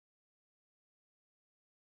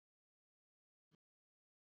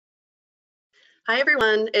Hi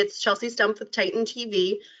everyone, it's Chelsea Stumpff with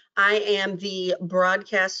TitanTV. I am the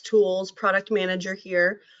broadcast tools product manager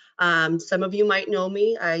here. Some of you might know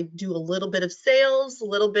me. I do a little bit of sales, a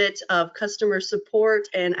little bit of customer support,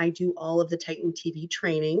 and I do all of the TitanTV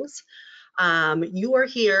trainings. You are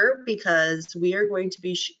here because we are going to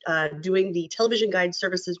be doing the Television Guide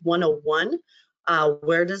Services 101.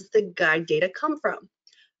 Where does the guide data come from?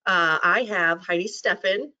 I have Heidi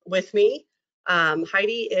Steffen with me.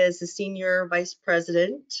 Heidi is the Senior Vice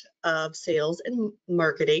President of Sales and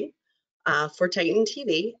Marketing for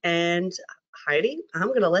TitanTV. And Heidi, I'm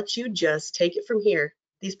going to let you just take it from here.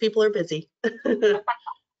 These people are busy.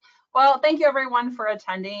 Well, thank you everyone for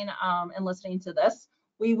attending and listening to this.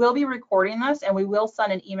 We will be recording this and we will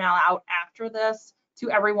send an email out after this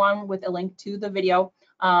to everyone with a link to the video,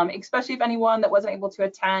 especially if anyone that wasn't able to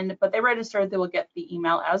attend, but they registered, they will get the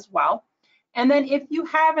email as well. And then if you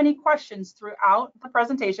have any questions throughout the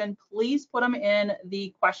presentation, please put them in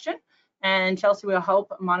the question and Chelsea will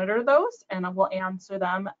help monitor those and we'll answer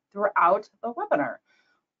them throughout the webinar.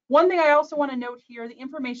 One thing I also want to note here, the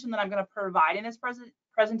information that I'm going to provide in this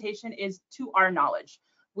presentation is to our knowledge.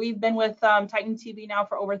 We've been with TitanTV now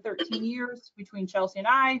for over 13 years between Chelsea and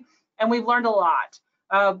I, and we've learned a lot.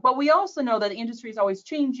 But we also know that the industry is always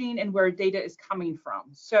changing and where data is coming from.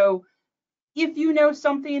 So if you know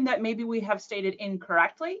something that maybe we have stated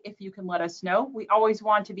incorrectly, if you can let us know. We always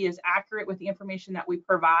want to be as accurate with the information that we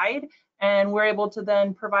provide, and we're able to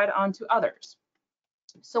then provide on to others.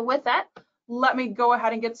 So with that, let me go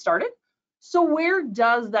ahead and get started. So where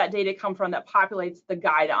does that data come from that populates the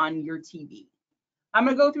guide on your TV? I'm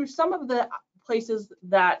going to go through some of the places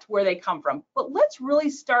where they come from, but let's really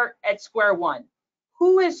start at square one.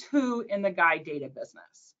 Who is who in the guide data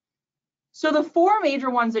business? So the four major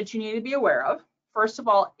ones that you need to be aware of, first of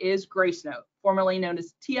all, is Gracenote, formerly known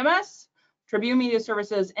as TMS, Tribune Media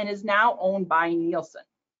Services, and is now owned by Nielsen.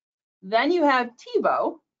 Then you have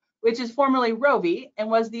TiVo, which is formerly Rovi and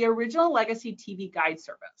was the original legacy TV guide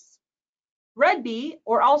service. Red Bee,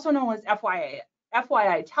 or also known as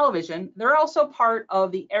FYI Television, they're also part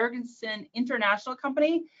of the Ericsson International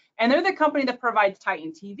Company, and they're the company that provides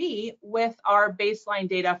TitanTV with our baseline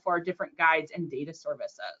data for different guides and data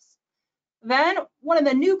services. Then one of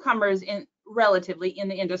the newcomers relatively in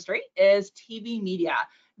the industry is TV Media.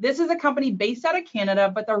 This is a company based out of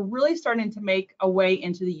Canada, but they're really starting to make a way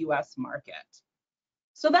into the US market.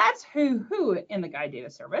 So that's who in the guide data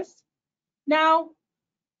service. Now,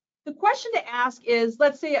 the question to ask is,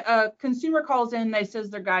 let's say a consumer calls in and they says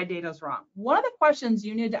their guide data is wrong. One of the questions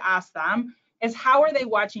you need to ask them is, how are they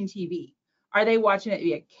watching TV? Are they watching it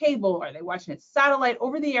via cable? Are they watching it satellite,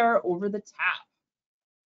 over the air, over the tap?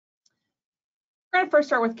 We're going to first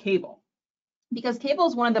start with cable, because cable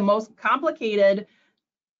is one of the most complicated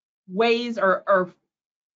ways or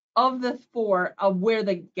of the four of where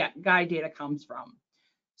the guide data comes from.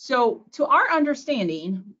 So to our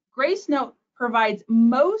understanding, Gracenote provides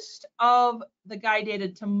most of the guide data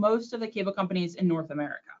to most of the cable companies in North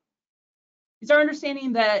America. It's our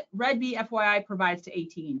understanding that Red Bee FYI provides to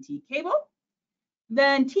AT&T Cable.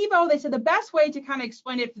 Then TiVo, they said the best way to kind of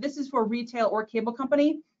explain it, this is for retail or cable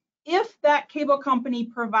company, if that cable company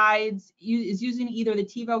is using either the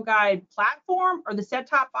TiVo guide platform or the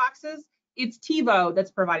set-top boxes, it's TiVo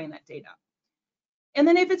that's providing that data. And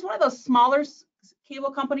then if it's one of those smaller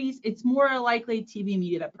cable companies, it's more likely TV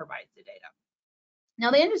Media that provides the data.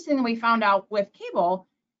 Now, the interesting thing we found out with cable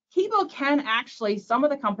can actually, some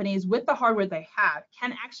of the companies with the hardware they have,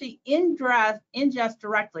 can actually ingest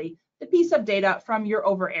directly the piece of data from your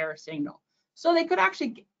over-air signal. So they could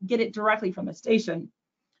actually get it directly from the station.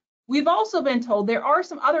 We've also been told there are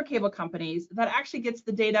some other cable companies that actually gets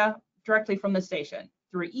the data directly from the station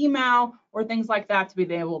through email or things like that to be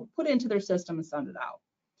able to put it into their system and send it out.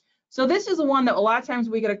 So this is the one that a lot of times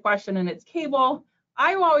we get a question and it's cable.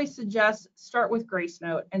 I always suggest start with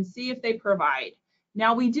Gracenote and see if they provide.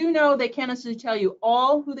 Now, we do know they can't necessarily tell you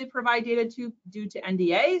all who they provide data to due to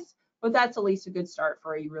NDAs, but that's at least a good start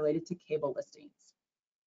for you related to cable listings.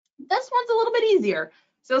 This one's a little bit easier.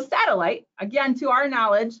 So satellite, again, to our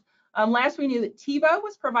knowledge, last we knew that TiVo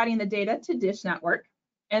was providing the data to Dish Network,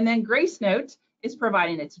 and then Gracenote is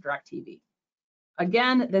providing it to DirecTV.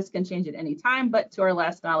 Again, this can change at any time, but to our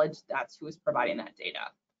last knowledge, that's who is providing that data.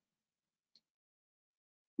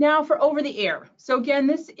 Now for over the air. So again,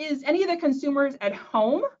 this is any of the consumers at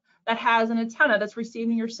home that has an antenna that's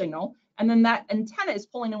receiving your signal, and then that antenna is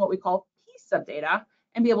pulling in what we call piece of data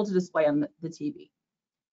and be able to display on the TV.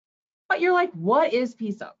 But you're like, what is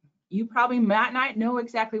piece of? You probably might not know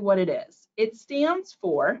exactly what it is. It stands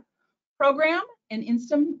for Program and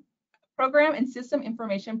System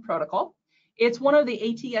Information Protocol. It's one of the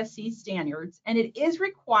ATSC standards, and it is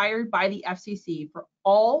required by the FCC for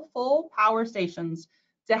all full power stations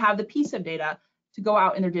to have the piece of data to go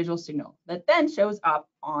out in their digital signal that then shows up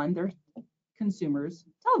on their consumers'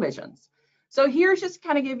 televisions. So here's just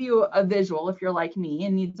kind of give you a visual if you're like me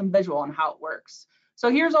and need some visual on how it works.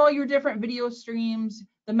 So here's all your different video streams,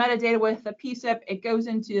 the metadata with the PSIP, it goes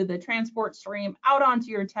into the transport stream, out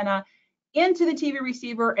onto your antenna, into the TV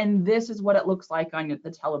receiver, and this is what it looks like on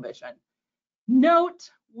the television. Note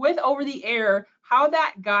with over the air, how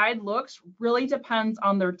that guide looks really depends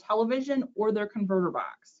on their television or their converter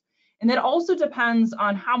box. And that also depends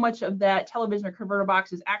on how much of that television or converter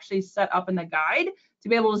box is actually set up in the guide to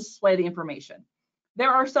be able to display the information. There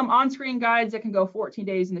are some on-screen guides that can go 14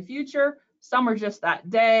 days in the future, some are just that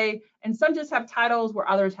day, and some just have titles where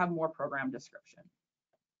others have more program description.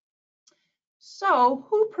 So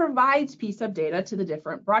who provides PSIP data to the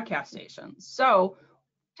different broadcast stations? So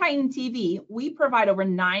TitanTV, we provide over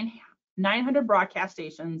 900 broadcast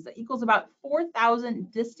stations that equals about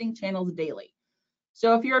 4,000 distinct channels daily.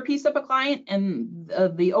 So if you're a PSIP client and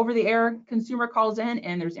the over-the-air consumer calls in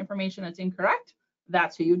and there's information that's incorrect,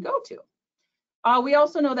 that's who you'd go to. We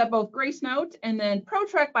also know that both Grace Note and then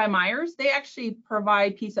ProTrack by Myers, they actually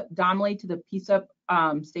provide PSIP dominantly to the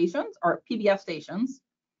PSIP stations or PBS stations.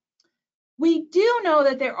 We do know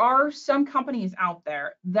that there are some companies out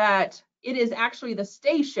there that it is actually the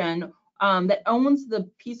station that owns the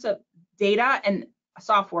PSIP data and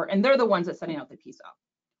software, and they're the ones that setting out the PSIP.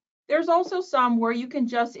 There's also some where you can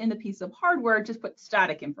just in the PSIP hardware just put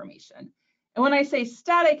static information. And when I say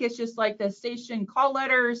static, it's just like the station call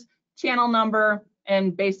letters, channel number,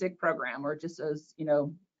 and basic program, or just as, you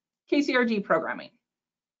know, KCRG programming.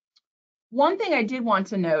 One thing I did want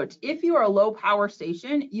to note, if you are a low power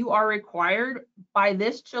station, you are required by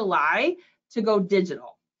this July to go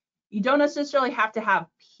digital. You don't necessarily have to have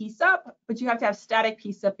PSIP, but you have to have static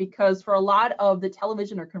PSIP because for a lot of the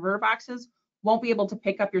television or converter boxes won't be able to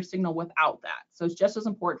pick up your signal without that. So it's just as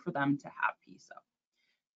important for them to have PSIP.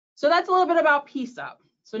 So that's a little bit about PSIP.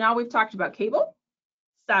 So now we've talked about cable,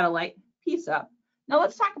 satellite, PSIP. Now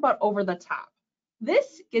let's talk about over the top.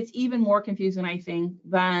 This gets even more confusing, I think,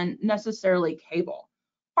 than necessarily cable,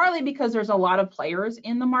 partly because there's a lot of players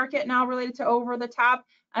in the market now related to over the top,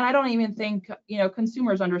 and I don't even think, you know,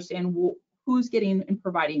 consumers understand who's getting and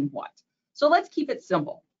providing what. So let's keep it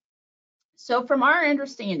simple. So from our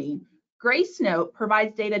understanding, Grace Note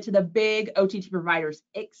provides data to the big OTT providers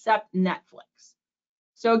except Netflix.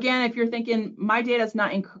 So again, if you're thinking my data is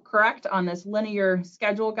not incorrect on this linear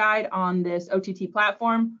schedule guide on this OTT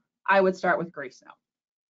platform, I would start with Grace Note.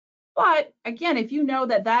 But again, if you know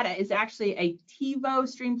that that is actually a TiVo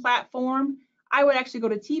stream platform, I would actually go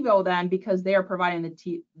to TiVo then because they are providing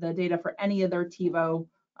the data for any of their TiVo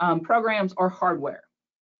programs or hardware.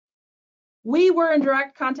 We were in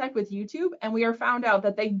direct contact with YouTube and we are found out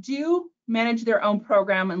that they do manage their own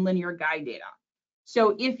program and linear guide data.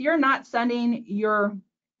 So if you're not sending your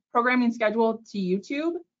programming schedule to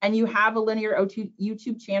YouTube and you have a linear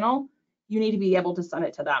YouTube channel, you need to be able to send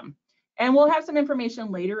it to them. And we'll have some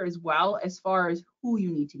information later as well as far as who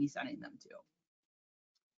you need to be sending them to.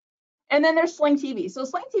 And then there's Sling TV. So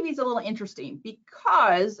Sling TV is a little interesting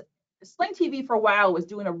because Sling TV for a while was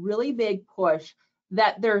doing a really big push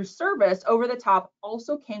that their service over the top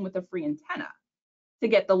also came with a free antenna to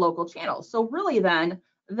get the local channels. So really then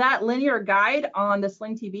that linear guide on the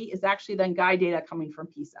Sling TV is actually then guide data coming from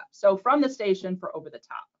PSIP. So from the station for over the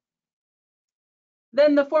top.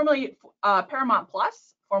 Then the formerly Paramount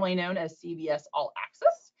Plus, formerly known as CBS All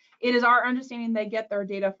Access. It is our understanding they get their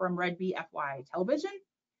data from Red Bee FYI Television.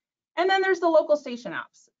 And then there's the local station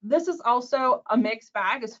apps. This is also a mixed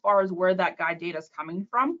bag as far as where that guide data is coming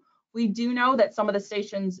from. We do know that some of the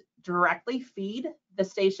stations directly feed the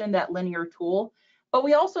station that linear tool, but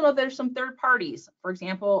we also know there's some third parties, for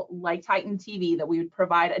example, like TitanTV, that we would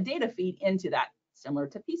provide a data feed into that, similar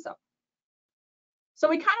to PSIP. So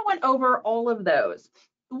we kind of went over all of those.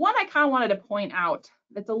 The one I kind of wanted to point out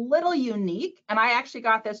that's a little unique, and I actually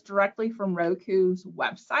got this directly from Roku's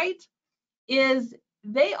website, is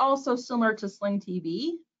they also, similar to Sling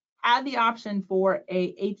TV, had the option for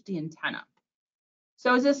a HD antenna.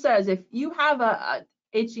 So as this says, if you have a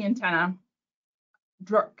HD antenna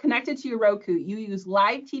connected to your Roku, you use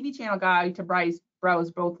live TV channel guide to browse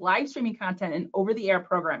both live streaming content and over-the-air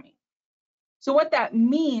programming. So what that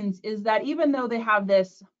means is that even though they have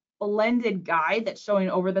this blended guide that's showing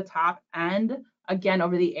over the top and again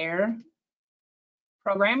over the air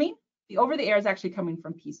programming, the over the air is actually coming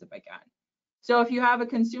from PSIP again. So if you have a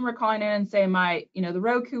consumer calling in and say the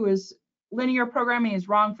Roku is linear programming is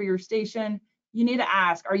wrong for your station, you need to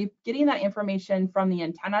ask, are you getting that information from the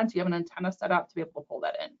antenna? Do you have an antenna set up to be able to pull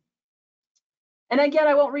that in? And again,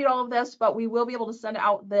 I won't read all of this, but we will be able to send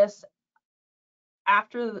out this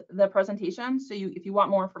after the presentation. So if you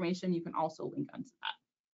want more information, you can also link onto that.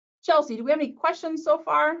 Chelsea, do we have any questions so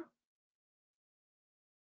far?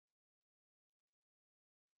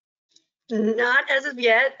 Not as of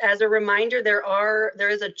yet. As a reminder, there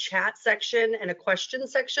is a chat section and a question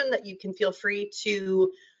section that you can feel free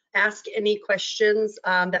to ask any questions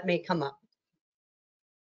that may come up.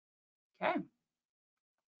 Okay.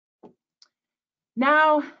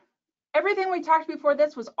 Now, everything we talked before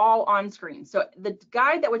this was all on screen. So the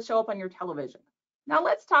guide that would show up on your television. Now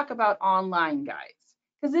let's talk about online guides,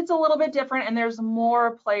 because it's a little bit different and there's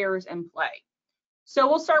more players in play. So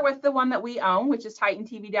we'll start with the one that we own, which is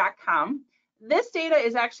TitanTV.com. This data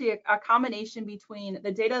is actually a combination between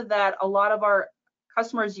the data that a lot of our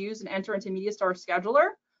customers use and enter into MediaStar Scheduler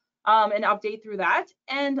and update through that,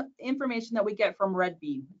 and information that we get from Red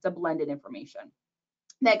Bee. It's a blended information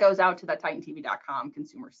that goes out to the TitanTV.com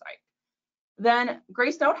consumer site. Then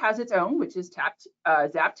Gracenote has its own, which is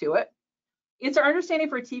Zap to it. It's our understanding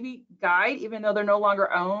for TV Guide, even though they're no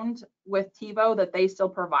longer owned with TiVo, that they still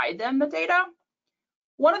provide them the data.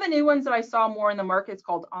 One of the new ones that I saw more in the market is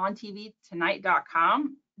called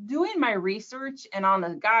ontvtonight.com. Doing my research and on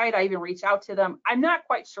the guide, I even reached out to them. I'm not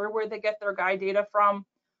quite sure where they get their guide data from.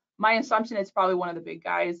 My assumption is probably one of the big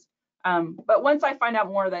guys. But once I find out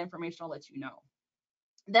more of that information, I'll let you know.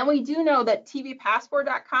 Then we do know that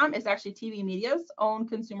tvpassport.com is actually TV Media's own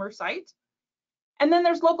consumer site. And then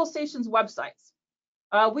there's local stations' websites.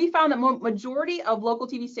 We found that majority of local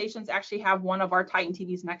TV stations actually have one of our Titan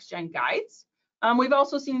TV's next gen guides. We've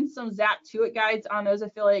also seen some Zap to It guides on those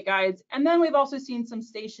affiliate guides. And then we've also seen some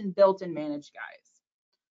station built and managed guides.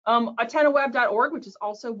 AntennaWeb.org, which is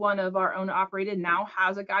also one of our own operated, now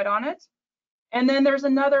has a guide on it. And then there's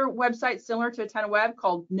another website similar to AntennaWeb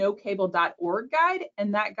called nocable.org guide,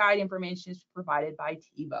 and that guide information is provided by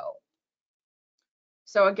TiVo.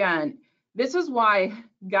 So again, this is why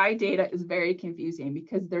guide data is very confusing,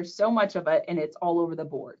 because there's so much of it and it's all over the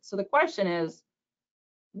board. So the question is,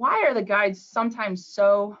 why are the guides sometimes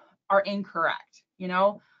are incorrect? You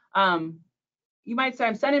know, you might say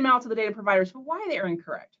I'm sending them out to the data providers, but why they're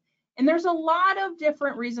incorrect? And there's a lot of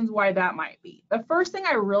different reasons why that might be. The first thing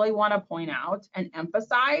I really want to point out and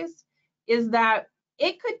emphasize is that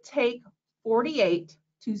it could take 48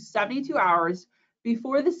 to 72 hours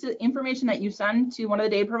before this information that you send to one of the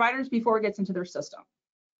data providers before it gets into their system.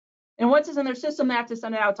 And once it's in their system, they have to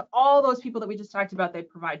send it out to all those people that we just talked about they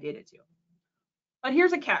provide data to. But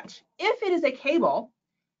here's a catch. If it is a cable,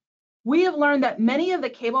 we have learned that many of the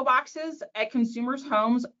cable boxes at consumers'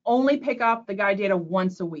 homes only pick up the guide data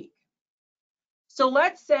once a week. So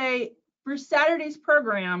let's say for Saturday's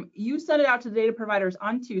program, you send it out to the data providers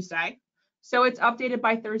on Tuesday, so it's updated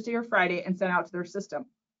by Thursday or Friday and sent out to their system.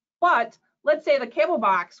 But let's say the cable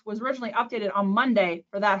box was originally updated on Monday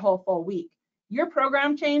for that whole full week. Your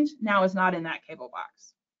program change now is not in that cable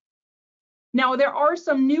box. Now, there are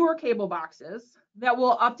some newer cable boxes that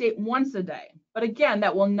will update once a day, but again,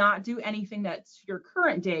 that will not do anything that's your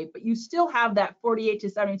current day, but you still have that 48 to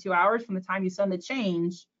 72 hours from the time you send the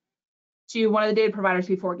change to one of the data providers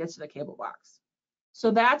before it gets to the cable box.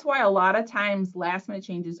 So that's why a lot of times last minute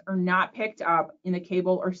changes are not picked up in the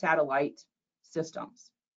cable or satellite systems.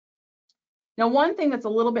 Now, one thing that's a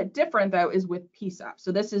little bit different though is with PSUP.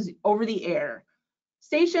 So this is over the air.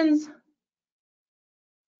 Stations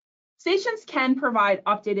can provide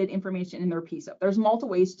updated information in their PSUP. There's multiple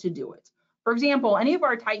ways to do it. For example, any of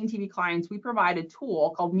our Titan TV clients, we provide a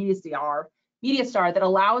tool called MediaStar that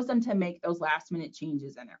allows them to make those last minute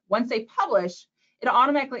changes in there. Once they publish, it'll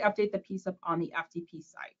automatically update the PSUP on the FTP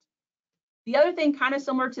site. The other thing, kind of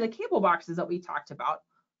similar to the cable boxes that we talked about,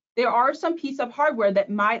 there are some PSUP hardware that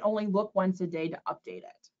might only look once a day to update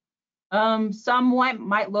it. Some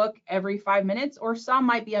might look every 5 minutes, or some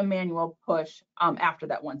might be a manual push after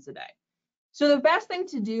that once a day. So the best thing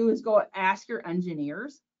to do is go ask your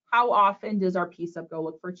engineers, how often does our PSUP go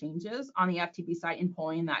look for changes on the FTP site and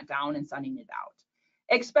pulling that down and sending it out?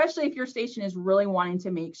 Especially if your station is really wanting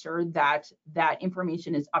to make sure that that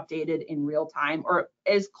information is updated in real time or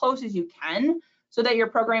as close as you can, so that your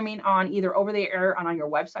programming on either over the air or on your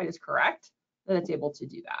website is correct, that it's able to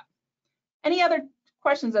do that. Any other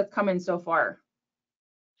questions that's come in so far?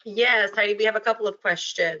 Yes, Heidi, we have a couple of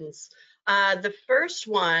questions. The first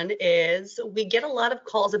one is, we get a lot of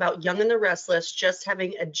calls about Young and the Restless just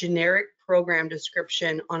having a generic program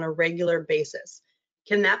description on a regular basis.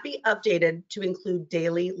 Can that be updated to include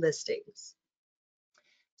daily listings?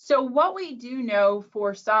 So what we do know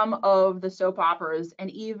for some of the soap operas and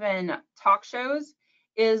even talk shows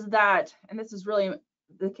is that, and this is really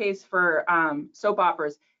the case for soap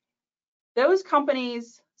operas, those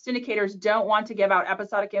companies, syndicators, don't want to give out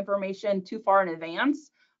episodic information too far in advance.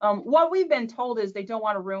 What we've been told is they don't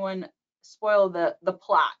want to spoil the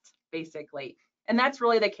plot, basically. And that's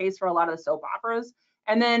really the case for a lot of the soap operas.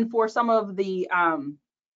 And then for some of the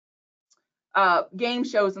game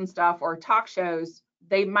shows and stuff or talk shows,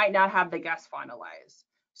 they might not have the guests finalized.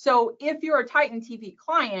 So if you're a TitanTV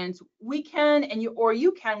client, we can,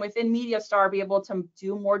 you can within MediaStar be able to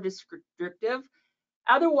do more descriptive.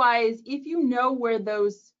 Otherwise, if you know where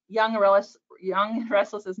those young and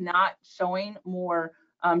restless is not showing more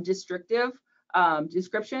descriptive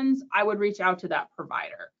descriptions, I would reach out to that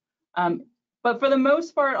provider. But for the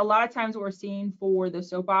most part, a lot of times what we're seeing for the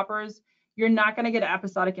soap operas, you're not going to get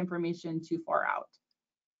episodic information too far out.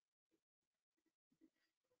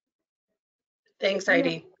 Thanks,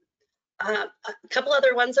 Heidi. A couple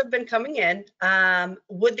other ones have been coming in.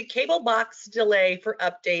 Would the cable box delay for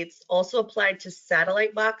updates also apply to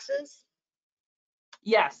satellite boxes?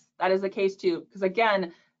 Yes, that is the case too, because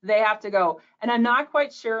again, they have to go. And I'm not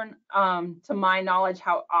quite sure, to my knowledge,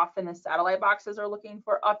 how often the satellite boxes are looking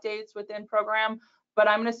for updates within program, but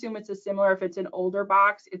I'm going to assume it's a similar. If it's an older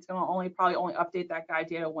box, it's going to probably only update that guide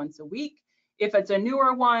data once a week. If it's a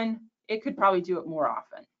newer one, it could probably do it more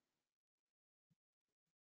often.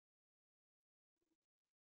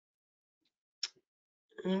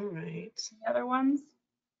 All right. Any other ones?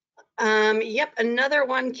 Yep, another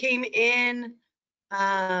one came in.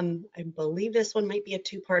 I believe this one might be a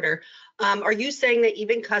two-parter. Are you saying that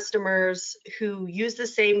even customers who use the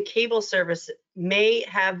same cable service may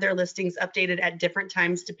have their listings updated at different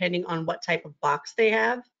times depending on what type of box they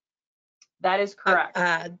have? That is correct.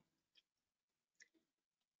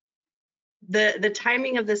 The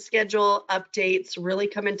timing of the schedule updates really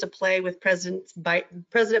come into play with President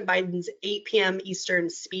Biden's 8 p.m. Eastern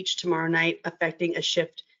speech tomorrow night, affecting a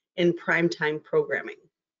shift in primetime programming.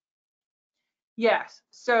 Yes.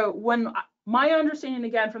 So when my understanding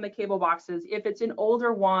again from the cable boxes, if it's an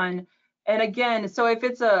older one, and again, so if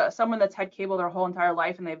it's someone that's had cable their whole entire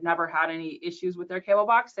life and they've never had any issues with their cable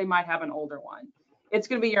box, they might have an older one. It's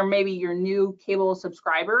going to be maybe your new cable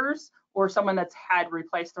subscribers or someone that's had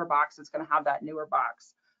replaced their box that's going to have that newer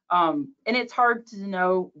box. And it's hard to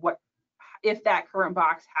know if that current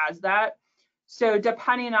box has that. So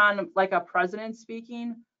depending on like a president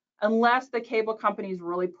speaking, unless the cable company is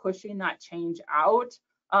really pushing that change out,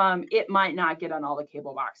 it might not get on all the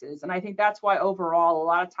cable boxes. And I think that's why overall, a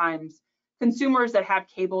lot of times consumers that have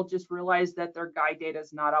cable just realize that their guide data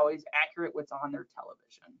is not always accurate what's on their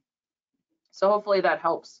television. So hopefully that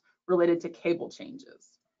helps related to cable changes.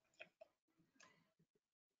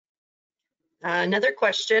 Another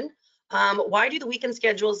question. Why do the weekend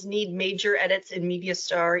schedules need major edits in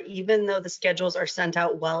MediaStar even though the schedules are sent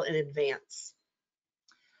out well in advance?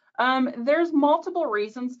 There's multiple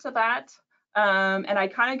reasons to that, and I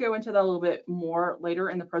kind of go into that a little bit more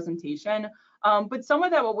later in the presentation. But some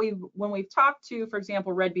of that, when we've talked to, for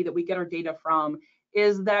example, Red Bee that we get our data from,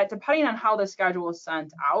 is that depending on how the schedule is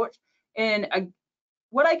sent out, and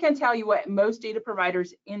what I can tell you, what most data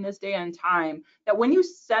providers in this day and time, that when you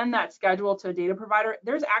send that schedule to a data provider,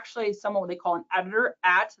 there's actually someone what they call an editor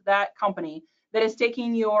at that company that is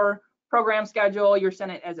taking your program schedule, you're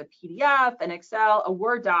sending it as a PDF, an Excel, a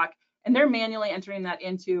Word doc, and they're manually entering that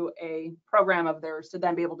into a program of theirs to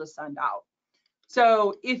then be able to send out.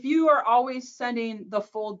 So if you are always sending the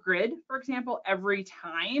full grid, for example, every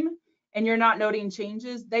time, and you're not noting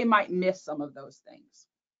changes, they might miss some of those things.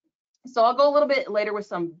 So I'll go a little bit later with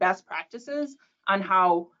some best practices on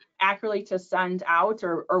how accurately to send out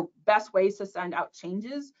or best ways to send out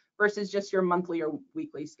changes versus just your monthly or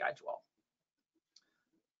weekly schedule.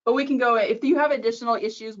 But we can go, if you have additional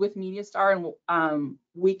issues with MediaStar and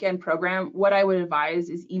weekend program, what I would advise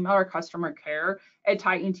is email our customer care at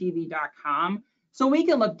TitanTV.com so we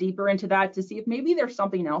can look deeper into that to see if maybe there's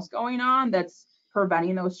something else going on that's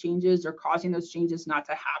preventing those changes or causing those changes not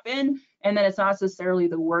to happen. And then it's not necessarily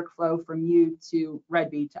the workflow from you to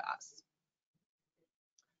Red Bee to us.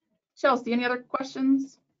 Chelsea, any other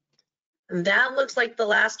questions? That looks like the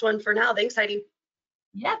last one for now. Thanks, Heidi.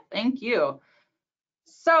 Yeah, thank you.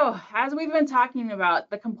 So as we've been talking about,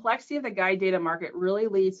 the complexity of the guide data market really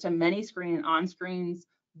leads to many screen and on-screens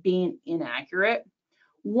being inaccurate.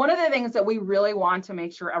 One of the things that we really want to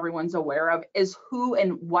make sure everyone's aware of is who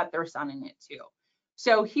and what they're sending it to.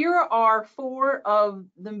 So here are 4 of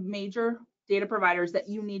the major data providers that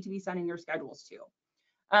you need to be sending your schedules to.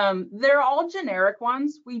 They're all generic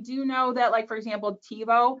ones. We do know that, like, for example,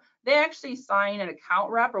 TiVo, they actually sign an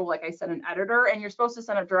account rep, or like I said, an editor, and you're supposed to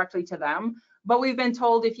send it directly to them. But we've been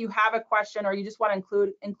told if you have a question or you just want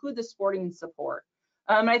to include the sporting support.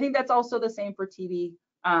 I think that's also the same for TV,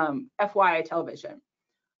 FYI television.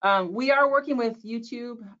 We are working with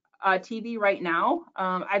YouTube TV right now.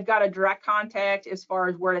 I've got a direct contact as far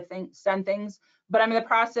as where to send things, but I'm in the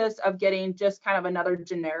process of getting just kind of another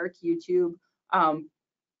generic YouTube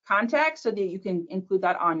contact so that you can include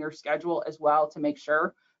that on your schedule as well to make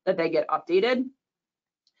sure that they get updated.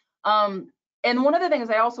 And one of the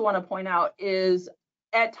things I also want to point out is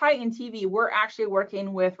at TitanTV, we're actually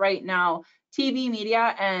working with right now TV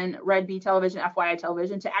Media and Red B Television, FYI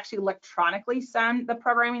Television, to actually electronically send the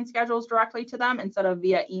programming schedules directly to them instead of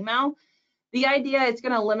via email. The idea is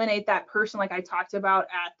going to eliminate that person, like I talked about,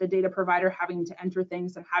 at the data provider having to enter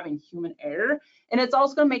things and having human error. And it's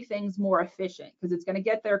also going to make things more efficient because it's going to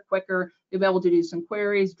get there quicker. They'll be able to do some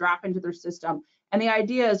queries, drop into their system. And the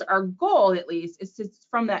idea is, our goal at least, is to,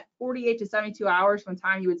 from that 48 to 72 hours from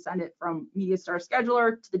time you would send it from MediaStar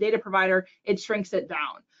scheduler to the data provider, it shrinks it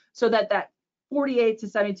down so that that 48 to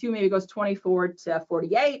 72 maybe goes 24 to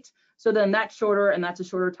 48. So then that's shorter, and that's a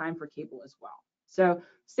shorter time for cable as well. So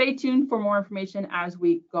stay tuned for more information as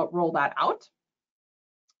we roll that out.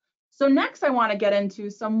 So next, I want to get into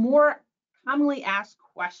some more commonly asked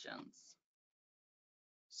questions.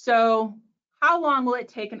 So how long will it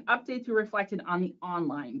take an update to be reflected on the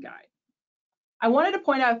online guide? I wanted to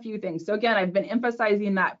point out a few things. So again, I've been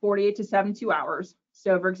emphasizing that 48 to 72 hours.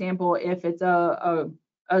 So for example, if it's a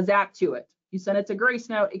zap to it, you send it to Grace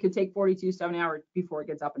Note, it could take 42 to 70 hours before it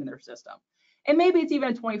gets up into their system. And maybe it's even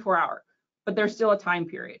a 24-hour, but there's still a time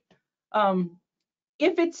period.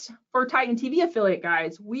 If it's for TitanTV affiliate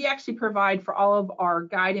guides, we actually provide for all of our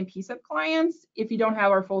guide and PSIP clients, if you don't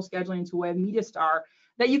have our full scheduling tool with MediaStar,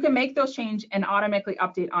 that you can make those changes and automatically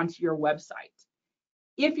update onto your website.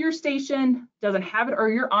 If your station doesn't have it, or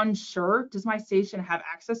you're unsure, does my station have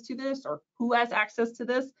access to this, or who has access to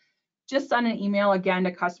this, just send an email again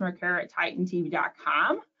to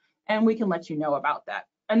customercare@titantv.com, and we can let you know about that.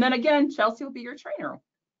 And then again, Chelsea will be your trainer.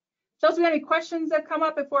 Chelsea, do you have any questions that come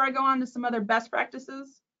up before I go on to some other best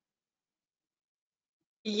practices?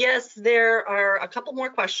 Yes, there are a couple more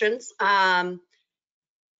questions.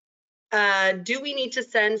 Do we need to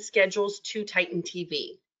send schedules to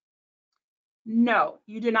TitanTV? No,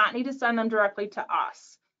 you do not need to send them directly to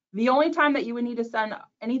us. The only time that you would need to send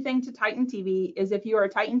anything to TitanTV is if you are a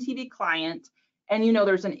TitanTV client and you know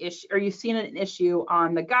there's an issue, or you've seen an issue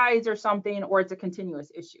on the guides or something, or it's a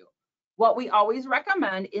continuous issue. What we always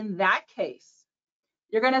recommend in that case,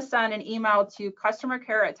 you're going to send an email to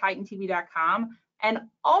customercare@titantv.com and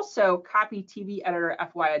also copy TV editor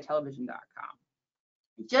FYItelevision.com,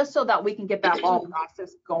 just so that we can get that whole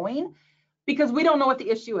process going, because we don't know what the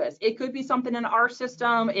issue is. It could be something in our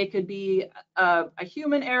system, it could be a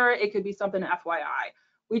human error, it could be something FYI.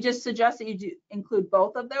 We just suggest that you do include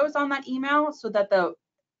both of those on that email so that the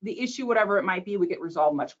issue, whatever it might be, would get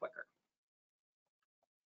resolved much quicker.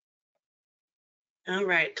 All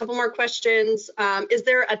right, a couple more questions. Is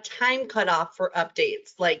there a time cutoff for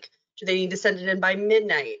updates? Like, do they need to send it in by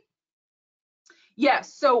midnight?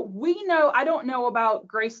 Yes, so we know, I don't know about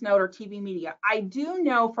Grace Note or TV Media. I do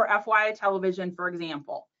know for FYI Television, for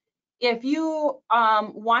example, if you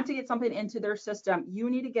want to get something into their system, you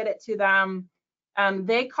need to get it to them.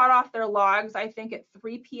 They cut off their logs, I think, at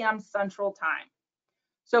 3 p.m. Central Time.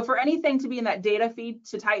 So for anything to be in that data feed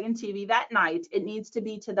to TitanTV that night, it needs to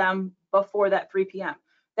be to them before that 3 p.m.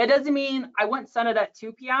 That doesn't mean I wouldn't send it at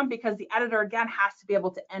 2 p.m. because the editor, again, has to be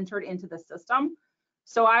able to enter it into the system.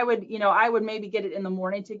 So I would maybe get it in the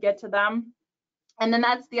morning to get to them. And then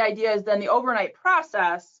that's the idea, is then the overnight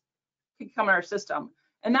process can come in our system.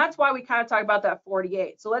 And that's why we kind of talk about that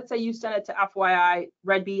 48. So let's say you send it to FYI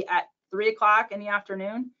Red B at 3 o'clock in the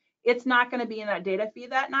afternoon. It's not going to be in that data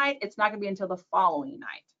feed that night. It's not going to be until the following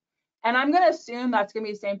night. And I'm going to assume that's going to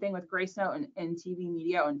be the same thing with Grace Note and TV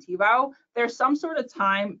Media and TiVo. There's some sort of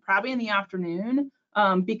time, probably in the afternoon,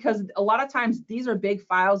 because a lot of times these are big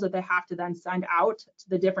files that they have to then send out to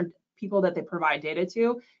the different people that they provide data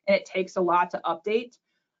to, and it takes a lot to update.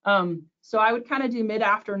 So I would kind of do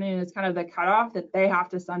mid-afternoon as kind of the cutoff that they have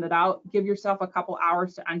to send it out. Give yourself a couple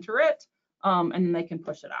hours to enter it, and then they can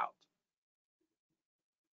push it out.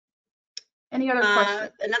 Any other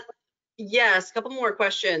questions? Yes, a couple more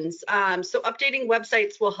questions. So updating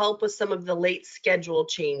websites will help with some of the late schedule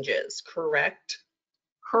changes, correct?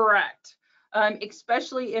 Correct.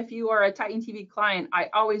 Especially if you are a TitanTV client, I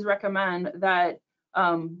always recommend that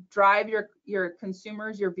drive your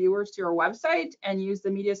consumers, your viewers to your website and use the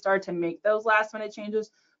MediaStar to make those last minute changes.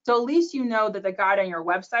 So at least you know that the guide on your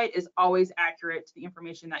website is always accurate to the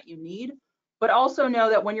information that you need, but also know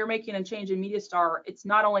that when you're making a change in MediaStar, it's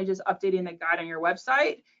not only just updating the guide on your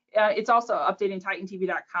website, it's also updating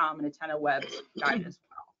TitanTV.com and AttendaWeb's guide as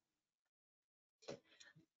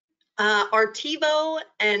well. Are TiVo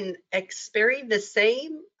and Xperi the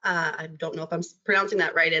same? I don't know if I'm pronouncing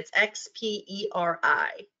that right. It's Xperi.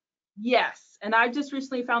 Yes, and I just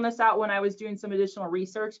recently found this out when I was doing some additional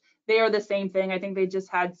research. They are the same thing. I think they just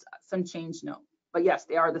had some change note, but yes,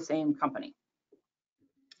 they are the same company.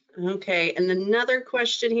 Okay, and another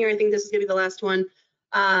question here, I think this is gonna be the last one.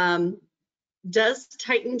 Does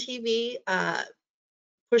TitanTV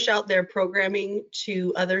push out their programming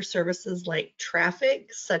to other services like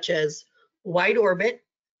traffic, such as Wide Orbit?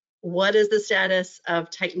 What is the status of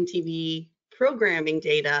TitanTV programming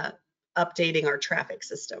data updating our traffic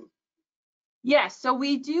system? Yes, so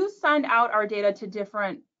we do send out our data to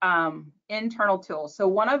different internal tools. So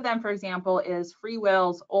one of them, for example, is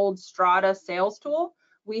FreeWill's old Strata sales tool.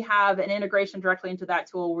 We have an integration directly into that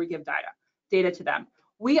tool where we give data to them.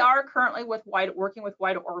 We are currently working with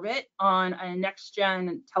Wide Orbit on a next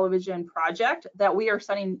gen television project that we are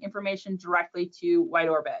sending information directly to Wide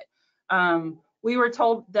Orbit. We were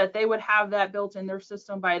told that they would have that built in their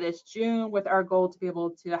system by this June, with our goal to be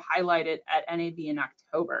able to highlight it at NAB in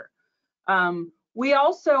October. We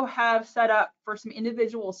also have set up for some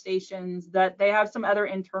individual stations that they have some other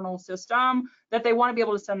internal system that they want to be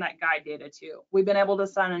able to send that guide data to. We've been able to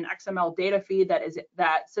send an XML data feed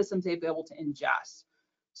that systems they've been able to ingest.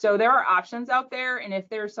 So there are options out there, and if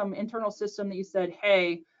there's some internal system that you said,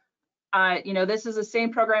 hey, this is the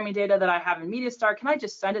same programming data that I have in MediaStar, can I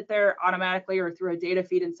just send it there automatically or through a data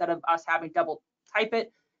feed instead of us having double type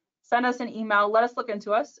it? Send us an email, let us look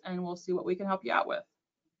into us, and we'll see what we can help you out with.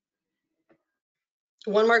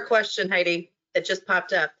 One more question, Heidi, that just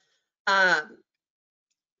popped up.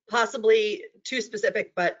 Possibly too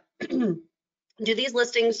specific, but do these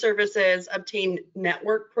listing services obtain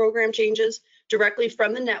network program changes directly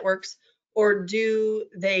from the networks, or do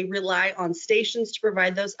they rely on stations to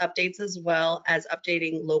provide those updates as well as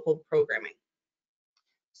updating local programming?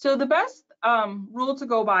 So the best rule to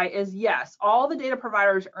go by is yes, all the data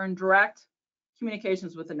providers are in direct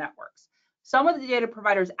communications with the networks. Some of the data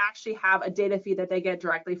providers actually have a data feed that they get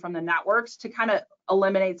directly from the networks to kind of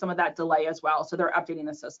eliminate some of that delay as well. So they're updating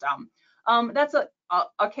the system. That's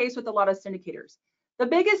a case with a lot of syndicators. The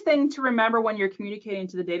biggest thing to remember when you're communicating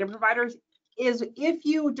to the data providers is if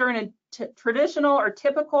you, during a traditional or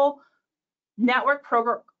typical network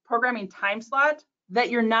programming time slot, that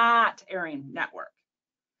you're not airing network.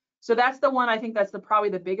 So that's the one, I think that's probably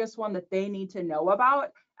the biggest one that they need to know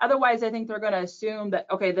about. Otherwise, I think they're going to assume that,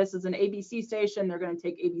 okay, this is an ABC station, they're going to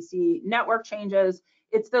take ABC network changes.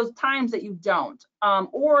 It's those times that you don't.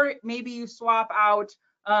 Or maybe you swap out,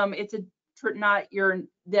 it's not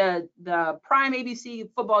the prime ABC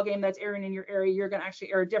football game that's airing in your area, you're going to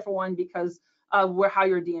actually air a different one because of how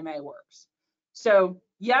your DMA works. So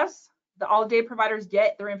yes, all data providers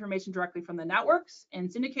get their information directly from the networks and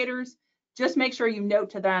syndicators. Just make sure you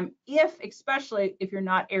note to them, especially if you're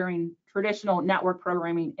not airing traditional network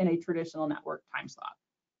programming in a traditional network time slot.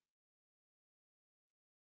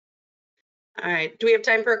 All right, do we have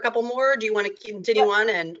time for a couple more? Do you want to continue on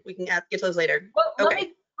and we can get to those later? Well,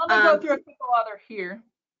 okay. Let me go through a couple other here.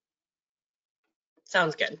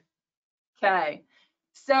 Sounds good. Okay,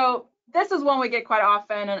 so this is one we get quite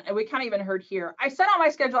often, and we kind of even heard here. I send out my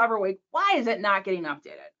schedule every week. Why is it not getting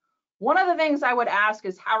updated? One of the things I would ask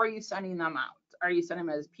is, how are you sending them out? Are you sending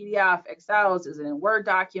them as PDF, Excels? Is it in Word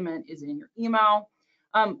document? Is it in your email?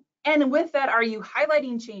 And with that, are you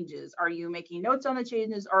highlighting changes? Are you making notes on the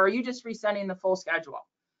changes, or are you just resending the full schedule?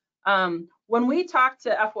 When we talked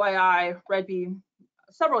to FYI Redby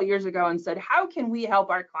several years ago and said, how can we help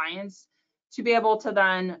our clients to be able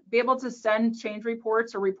to send change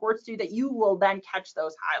reports or reports to you that you will then catch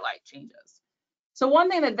those highlight changes? So one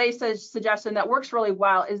thing that they suggested that works really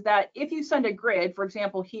well is that if you send a grid, for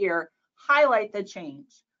example here, highlight the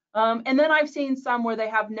change. And then I've seen some where they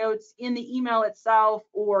have notes in the email itself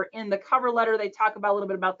or in the cover letter, they talk about a little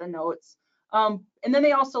bit about the notes. And then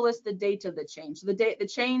they also list the date of the change. So the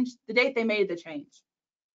date they made the change.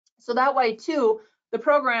 So that way too, the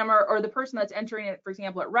programmer or the person that's entering it, for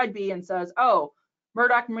example, at Redby and says, oh,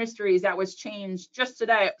 Murdoch Mysteries, that was changed just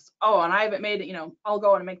today. Oh, and I haven't made it, I'll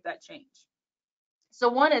go and make that change. So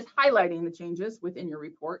one is highlighting the changes within your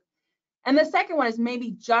report. And the second one is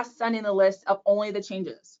maybe just sending the list of only the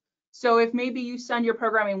changes. So if maybe you send your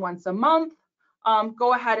programming once a month,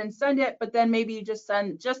 go ahead and send it, but then maybe you just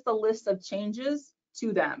send just the list of changes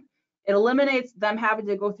to them. It eliminates them having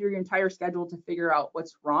to go through your entire schedule to figure out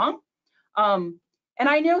what's wrong. And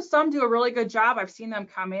I know some do a really good job. I've seen them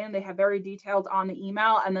come in, they have very detailed on the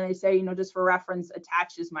email, and then they say, you know, just for reference,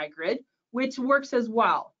 attached is my grid, which works as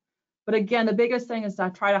well. But again, the biggest thing is to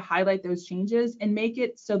try to highlight those changes and make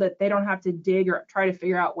it so that they don't have to dig or try to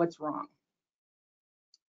figure out what's wrong.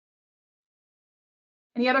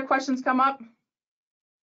 Any other questions come up?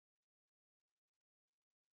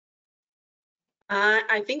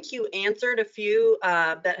 I think you answered a few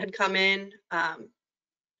that had come in.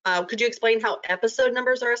 Could you explain how episode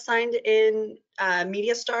numbers are assigned in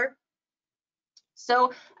MediaStar?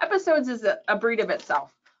 So episodes is a breed of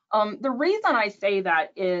itself. The reason I say that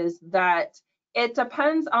is that it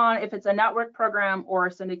depends on if it's a network program or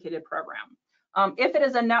a syndicated program. If it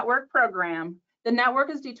is a network program, the network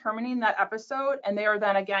is determining that episode, and they are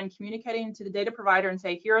then again communicating to the data provider and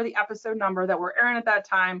say, here are the episode number that we're airing at that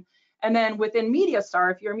time. And then within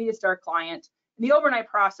MediaStar, if you're a MediaStar client, in the overnight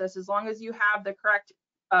process, as long as you have the correct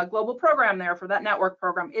global program there for that network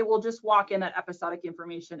program, it will just walk in that episodic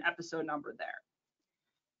information, episode number there.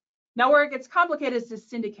 Now, where it gets complicated is to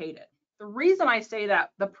syndicate it. The reason I say that,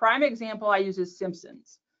 the prime example I use is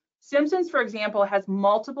Simpsons. Simpsons, for example, has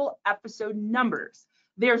multiple episode numbers.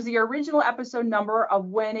 There's the original episode number of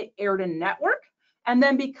when it aired in network, and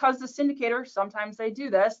then because the syndicator, sometimes they do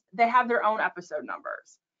this, they have their own episode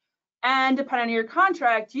numbers. And depending on your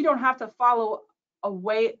contract, you don't have to follow a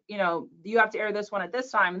way, you know, you have to air this one at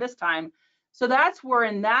this time, this time. So that's where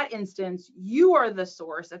in that instance, you are the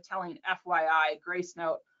source of telling FYI, Grace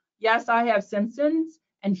Note, yes, I have Simpsons,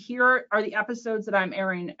 and here are the episodes that I'm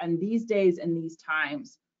airing and these days and these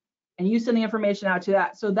times. And you send the information out to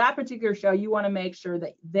that. So that particular show, you want to make sure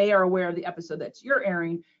that they are aware of the episode that you're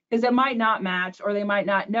airing, because it might not match or they might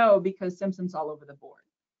not know because Simpsons all over the board.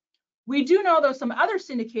 We do know, though, some other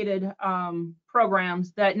syndicated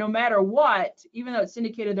programs that no matter what, even though it's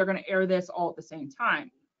syndicated, they're going to air this all at the same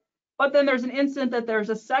time. But then there's an instant that there's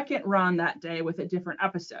a second run that day with a different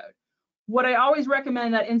episode. What I always recommend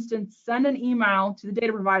in that instance, send an email to the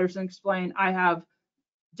data providers and explain, I have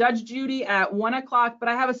Judge Judy at 1 o'clock, but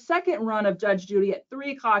I have a second run of Judge Judy at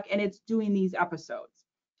 3 o'clock, and it's doing these episodes.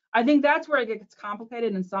 I think that's where it gets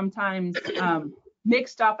complicated and sometimes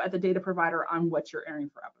mixed up at the data provider on what you're airing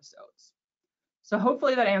for episodes. So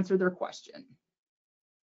hopefully that answered their question.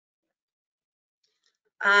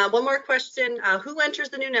 One more question. Who enters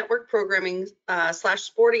the new network programming /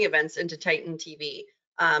 sporting events into TitanTV,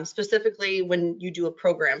 specifically when you do a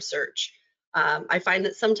program search? I find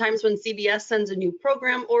that sometimes when CBS sends a new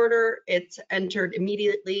program order, it's entered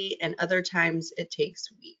immediately, and other times it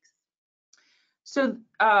takes weeks. So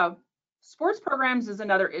sports programs is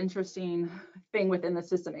another interesting thing within the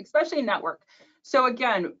system, especially network. So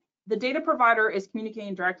again, the data provider is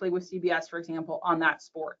communicating directly with CBS, for example, on that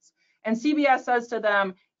sports. And CBS says to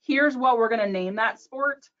them, here's what we're going to name that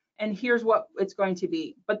sport, and here's what it's going to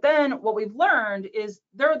be. But then what we've learned is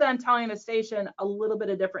they're then telling the station a little bit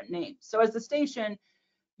of different names. So as the station,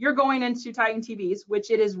 you're going into TitanTV's,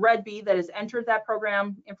 which it is Red Bee that has entered that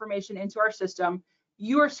program information into our system.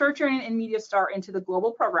 You are searching in MediaStar into the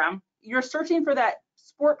global program. You're searching for that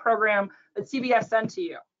sport program that CBS sent to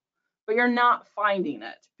you, but you're not finding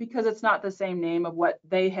it because it's not the same name of what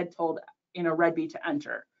they had told, you know, Red Bee to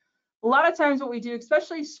enter. A lot of times what we do,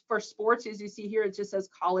 especially for sports, as you see here, it just says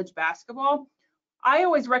college basketball. I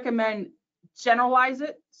always recommend generalize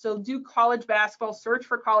it. So do college basketball, search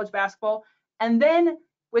for college basketball. And then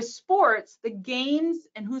with sports, the games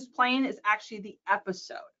and who's playing is actually the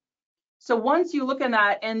episode. So once you look at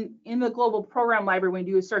that, and in the global program library, when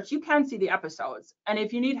you do a search, you can see the episodes. And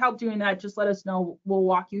if you need help doing that, just let us know. We'll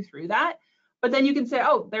walk you through that. But then you can say,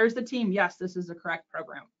 oh, there's the team. Yes, this is the correct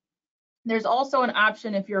program. There's also an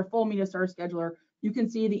option if you're a full MediaStar scheduler, you can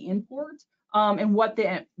see the import and what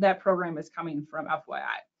that program is coming from,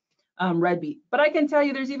 FYI, Red Bee. But I can tell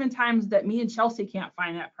you there's even times that me and Chelsea can't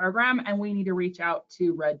find that program and we need to reach out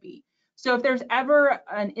to Red Bee. So if there's ever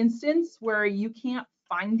an instance where you can't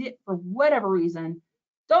find it for whatever reason,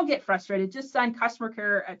 don't get frustrated. Just send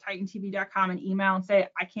customercare@titantv.com an email and say,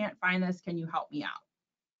 I can't find this. Can you help me out?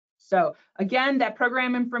 So again, that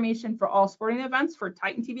program information for all sporting events for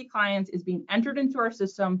TitanTV clients is being entered into our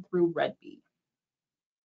system through Red Bee.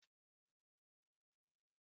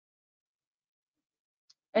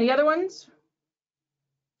 Any other ones?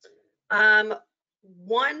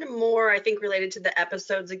 One more, I think, related to the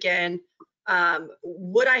episodes again.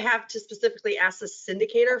 Would I have to specifically ask the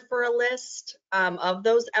syndicator for a list of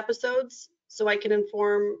those episodes so I can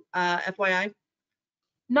inform FYI?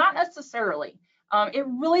 Not necessarily. It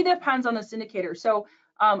really depends on the syndicator. So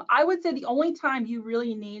I would say the only time you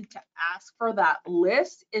really need to ask for that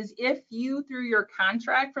list is if you, through your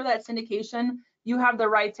contract for that syndication, you have the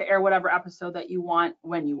right to air whatever episode that you want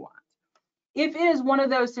when you want. If it is one of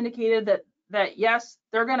those syndicated that yes,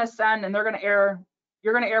 they're going to send and they're going to air,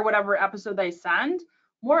 you're going to air whatever episode they send,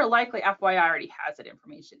 more likely FYI already has that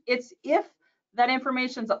information. It's if that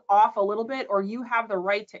information's off a little bit or you have the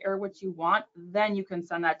right to air what you want, then you can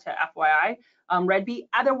send that to FYI, Red Bee.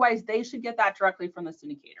 Otherwise, they should get that directly from the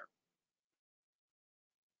syndicator.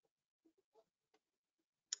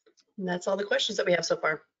 And that's all the questions that we have so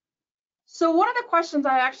far. So one of the questions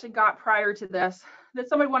I actually got prior to this that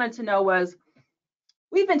somebody wanted to know was,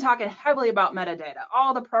 we've been talking heavily about metadata,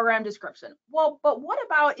 all the program description. Well, but what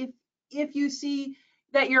about if you see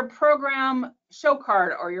that your program show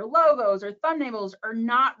card or your logos or thumbnails are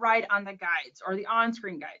not right on the guides or the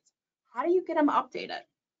on-screen guides? How do you get them updated?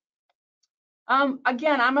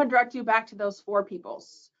 Again, I'm gonna direct you back to those four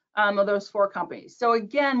peoples, or those four companies. So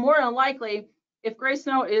again, more than likely, if Grace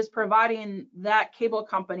Note is providing that cable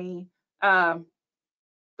company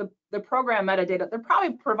the program metadata, they're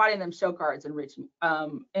probably providing them show cards and rich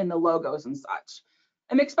in the logos and such,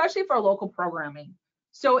 and especially for local programming.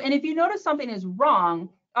 So, and if you notice something is wrong,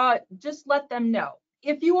 just let them know.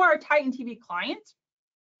 If you are a TitanTV client,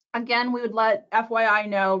 again, we would let FYI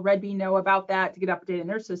know, Red Bee know about that to get updated in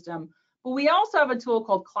their system. But we also have a tool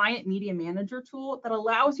called Client Media Manager tool that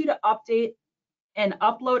allows you to update and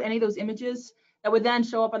upload any of those images that would then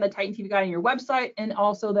show up on the TitanTV guide on your website, and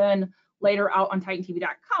also then later out on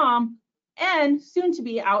TitanTV.com, and soon to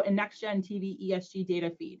be out in Next Gen TV ESG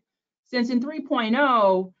data feed. Since in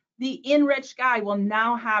 3.0, the enriched guide will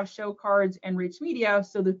now have show cards and rich media,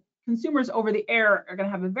 so the consumers over the air are going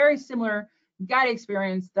to have a very similar guide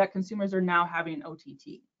experience that consumers are now having in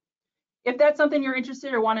OTT. If that's something you're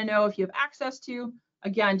interested or want to know if you have access to,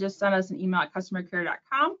 again, just send us an email at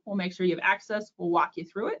customercare.com. We'll make sure you have access. We'll walk you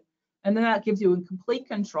through it. And then that gives you complete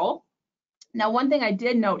control. Now, one thing I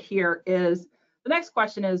did note here is the next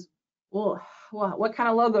question is, well, what kind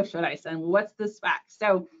of logo should I send? What's the spec?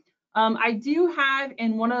 So I do have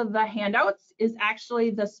in one of the handouts is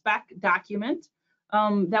actually the spec document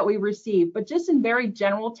that we received, but just in very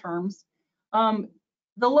general terms,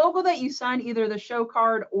 the logo that you send, either the show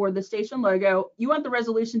card or the station logo, you want the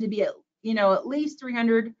resolution to be at least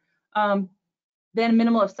 300, then a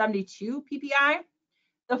minimum of 72 ppi.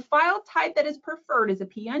 The file type that is preferred is a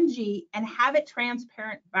PNG and have a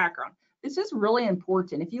transparent background. This is really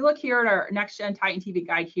important. If you look here at our Next Gen TitanTV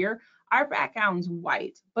guide here, our background's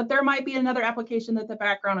white, but there might be another application that the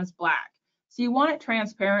background is black. So you want it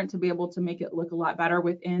transparent to be able to make it look a lot better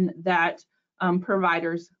within that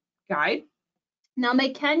provider's guide. Now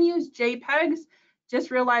they can use JPEGs. Just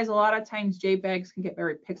realize a lot of times JPEGs can get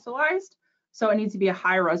very pixelized, so it needs to be a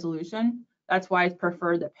high resolution. That's why it's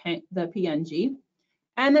preferred the PNG.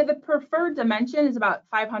 And then the preferred dimension is about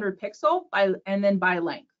 500 pixel and then by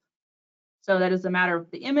length. So that is a matter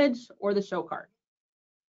of the image or the show card.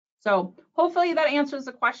 So hopefully that answers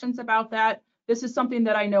the questions about that. This is something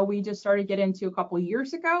that I know we just started getting into a couple of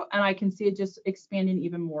years ago, and I can see it just expanding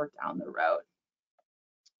even more down the road.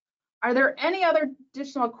 Are there any other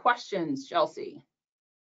additional questions, Chelsea?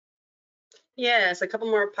 Yes, a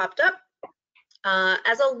couple more popped up.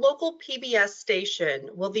 As a local PBS station,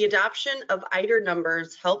 will the adoption of IDER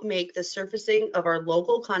numbers help make the surfacing of our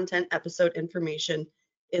local content episode information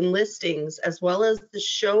in listings, as well as the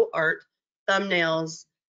show art, thumbnails,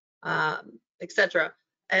 etc.?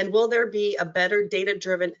 And will there be a better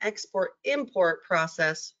data-driven export-import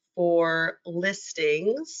process for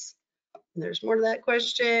listings? And there's more to that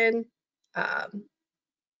question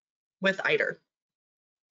with IDER.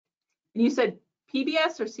 And you said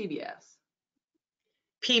PBS or CBS?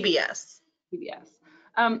 PBS. PBS.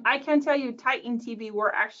 I can tell you, TitanTV,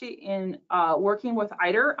 we're actually working with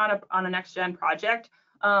IDER on a next gen project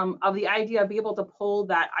of the idea of being able to pull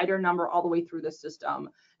that IDER number all the way through the system.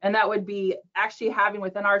 And that would be actually having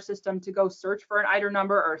within our system to go search for an IDER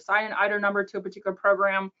number or assign an IDER number to a particular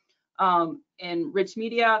program in rich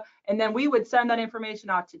media. And then we would send that information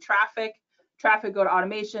out to traffic. Traffic go to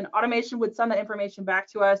automation. Automation would send that information back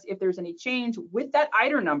to us if there's any change with that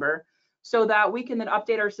IDER number, so that we can then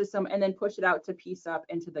update our system and then push it out to piece up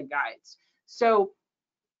into the guides. So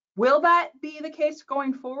will that be the case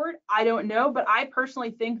going forward? I don't know, but I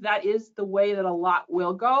personally think that is the way that a lot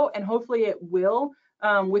will go, and hopefully it will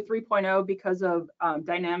with 3.0 because of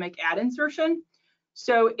dynamic ad insertion.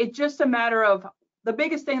 So it's just a matter of, the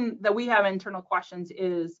biggest thing that we have internal questions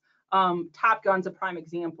is Top Gun's a prime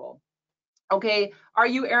example. Okay, are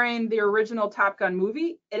you airing the original Top Gun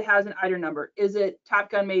movie? It has an IDER number. Is it Top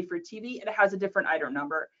Gun made for TV? It has a different IDER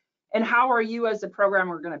number. And how are you as a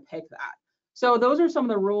programmer going to pick that? So those are some of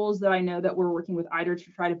the rules that I know that we're working with IDER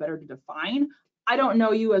to try to better define. I don't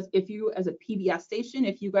know you as a PBS station,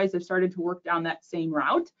 if you guys have started to work down that same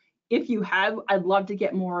route. If you have, I'd love to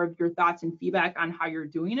get more of your thoughts and feedback on how you're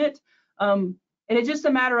doing it. And it's just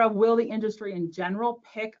a matter of, will the industry in general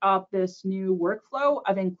pick up this new workflow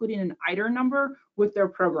of including an IDER number with their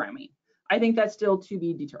programming? I think that's still to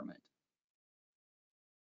be determined.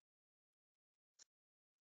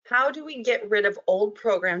 How do we get rid of old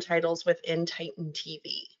program titles within TitanTV?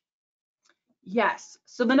 Yes,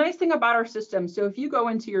 so the nice thing about our system, so if you go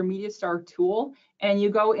into your MediaStar tool and you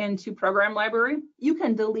go into program library, you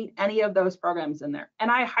can delete any of those programs in there.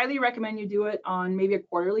 And I highly recommend you do it on maybe a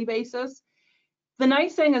quarterly basis. The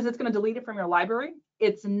nice thing is it's going to delete it from your library.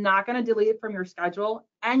 It's not going to delete it from your schedule.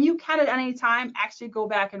 And you can at any time actually go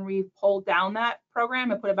back and pull down that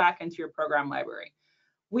program and put it back into your program library.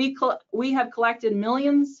 We have collected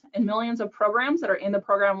millions and millions of programs that are in the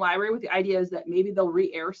program library with the ideas that maybe they'll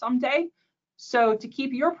re-air someday. So to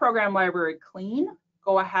keep your program library clean,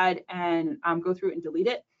 go ahead and go through and delete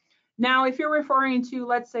it. Now, if you're referring to,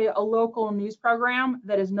 let's say, a local news program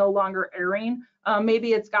that is no longer airing,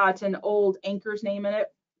 maybe it's got an old anchor's name in it.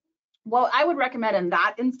 What I would recommend in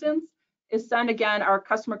that instance is send, again, our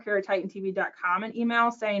customer care at TitanTV.com an email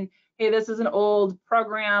saying, hey, this is an old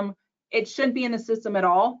program. It shouldn't be in the system at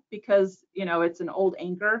all because, you know, it's an old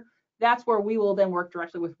anchor. That's where we will then work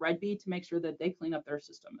directly with Red Bee to make sure that they clean up their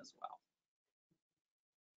system as well.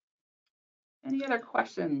 Any other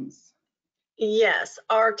questions? Yes.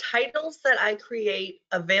 Are titles that I create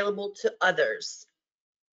available to others?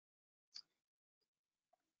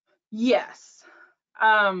 Yes.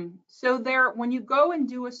 So there, when you go and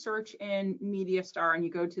do a search in MediaStar and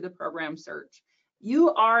you go to the program search,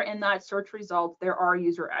 you are in that search result, there are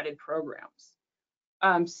user added programs.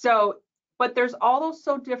 But there's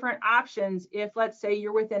also different options if, let's say,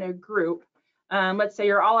 you're within a group. Let's say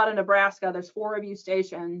you're all out of Nebraska, there's 4 of you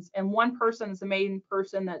stations, and one person is the main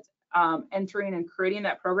person that's entering and creating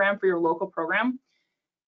that program for your local program.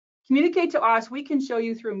 Communicate to us. We can show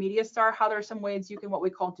you through MediaStar how there's some ways you can, what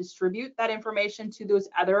we call, distribute that information to those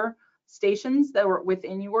other stations that were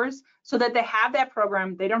within yours so that they have that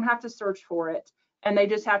program, they don't have to search for it, and they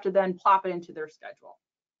just have to then plop it into their schedule.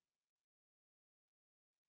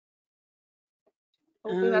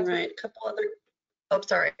 Hopefully that's right. A couple other, oh,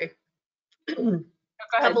 sorry. Go ahead.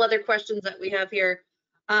 Couple other questions that we have here.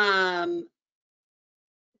 Can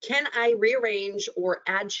I rearrange or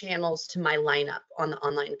add channels to my lineup on the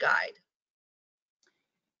online guide?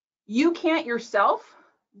 You can't yourself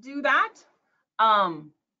do that,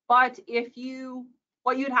 but if you,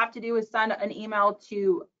 what you'd have to do is send an email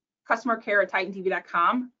to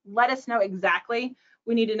customercare@titantv.com. Let us know exactly.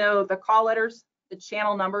 We need to know the call letters, the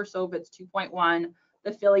channel number, so if it's 2.1, the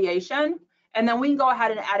affiliation, and then we can go ahead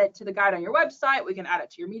and add it to the guide on your website. We can add it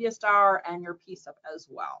to your MediaStar and your PSUP as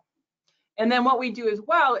well. And then what we do as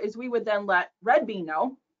well is we would then let Red Bee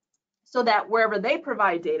know so that wherever they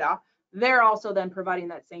provide data, they're also then providing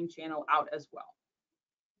that same channel out as well.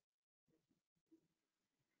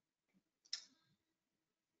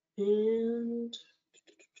 And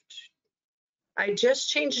I just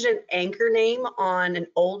changed an anchor name on an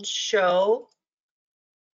old show.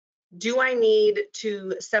 Do I need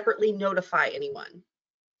to separately notify anyone?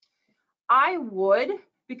 I would,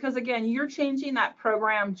 because again, you're changing that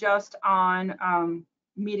program just on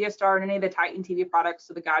MediaStar and any of the TitanTV products,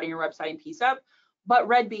 so the guide on your website and PSUP, but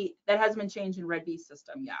Red Bee, that hasn't been changed in Red Bee's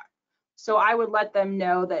system yet. So I would let them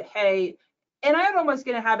know that, hey, and I'm almost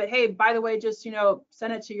gonna have it, hey, by the way, just, you know,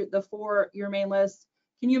 send it to your main list.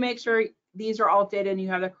 Can you make sure these are all updated and you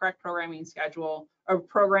have the correct programming schedule or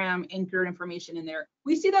program anchored information in there?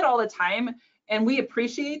 We see that all the time, and we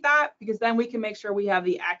appreciate that because then we can make sure we have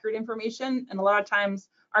the accurate information. And a lot of times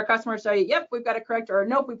our customers say, yep, we've got it correct, or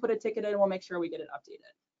nope, we put a ticket in and we'll make sure we get it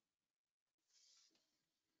updated.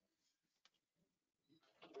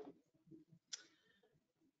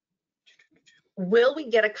 Will we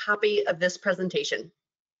get a copy of this presentation?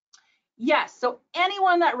 Yes, so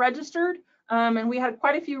anyone that registered, and we had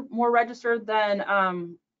quite a few more registered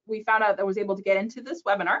than we found out that was able to get into this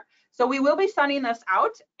webinar. So we will be sending this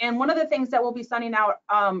out. And one of the things that we'll be sending out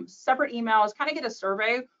separate emails, kind of get a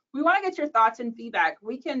survey. We want to get your thoughts and feedback.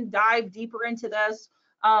 We can dive deeper into this,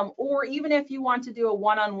 or even if you want to do a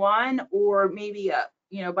one-on-one, or maybe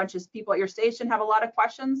a bunch of people at your station have a lot of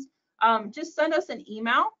questions, just send us an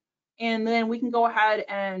email, and then we can go ahead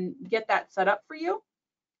and get that set up for you.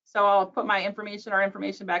 So I'll put our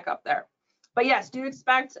information back up there. But yes, do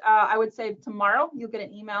expect, I would say tomorrow, you'll get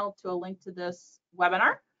an email to a link to this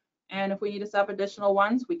webinar. And if we need to set up additional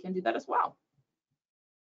ones, we can do that as well.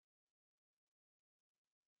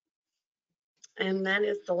 And that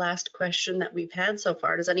is the last question that we've had so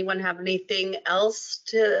far. Does anyone have anything else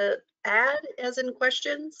to add as in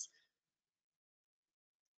questions?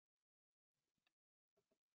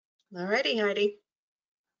 All righty, Heidi.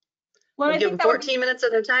 Well, We'll I give think them that would be 14 minutes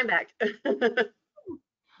of their time back.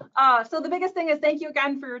 so the biggest thing is thank you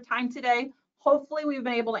again for your time today. Hopefully we've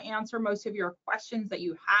been able to answer most of your questions that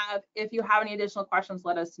you have. If you have any additional questions,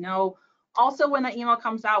 let us know. Also, when the email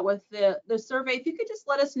comes out with the survey, if you could just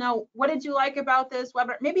let us know, what did you like about this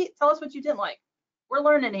webinar? Maybe tell us what you didn't like. We're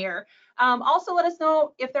learning here. Also, let us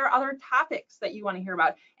know if there are other topics that you want to hear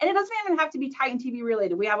about. And it doesn't even have to be TitanTV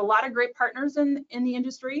related. We have a lot of great partners in the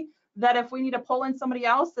industry that if we need to pull in somebody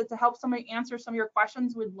else to help somebody answer some of your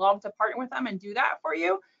questions, we'd love to partner with them and do that for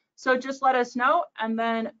you. So just let us know, and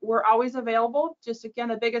then we're always available. Just again,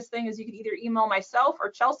 the biggest thing is you can either email myself or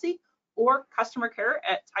Chelsea or customer care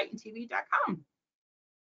at titantv.com.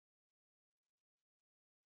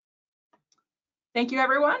 Thank you,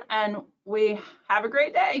 everyone, and we have a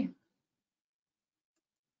great day.